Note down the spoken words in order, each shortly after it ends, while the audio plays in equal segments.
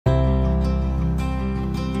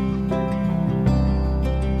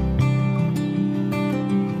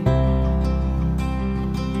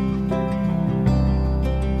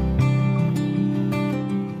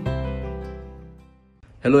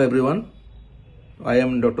Hello everyone, I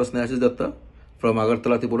am Dr. Snehasish Datta from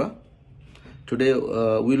Tripura. Today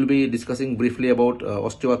we will be discussing briefly about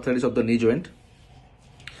osteoarthritis of the knee joint.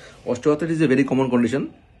 Osteoarthritis is a very common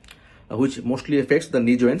condition which mostly affects the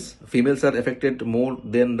knee joints. Females are affected more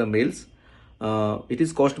than the males. It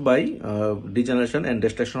is caused by degeneration and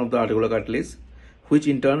destruction of the articular cartilage, which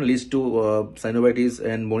in turn leads to synovitis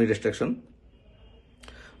and bony destruction.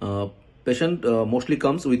 Patient mostly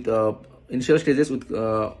comes with initial stages with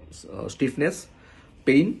stiffness,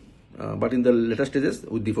 pain, but in the later stages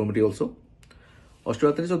with deformity also.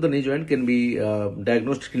 Osteoarthritis of the knee joint can be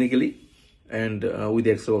diagnosed clinically and with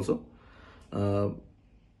X-ray also.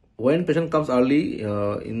 When patient comes early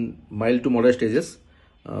in mild to moderate stages,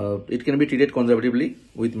 it can be treated conservatively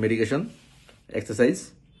with medication,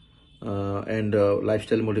 exercise, and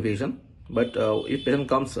lifestyle modification. But if patient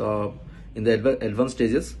comes in the advanced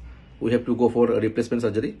stages, we have to go for a replacement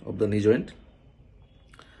surgery of the knee joint.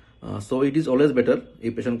 So it is always better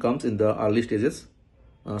if patient comes in the early stages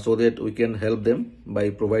so that we can help them by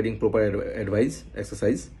providing proper advice,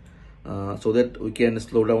 exercise, so that we can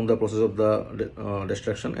slow down the process of the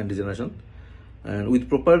destruction and degeneration. And with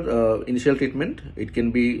proper initial treatment, it can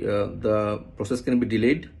be the process can be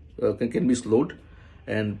delayed, can be slowed,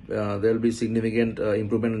 and there will be significant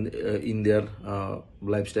improvement in their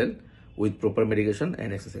lifestyle with proper medication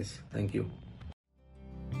and exercise. Thank you.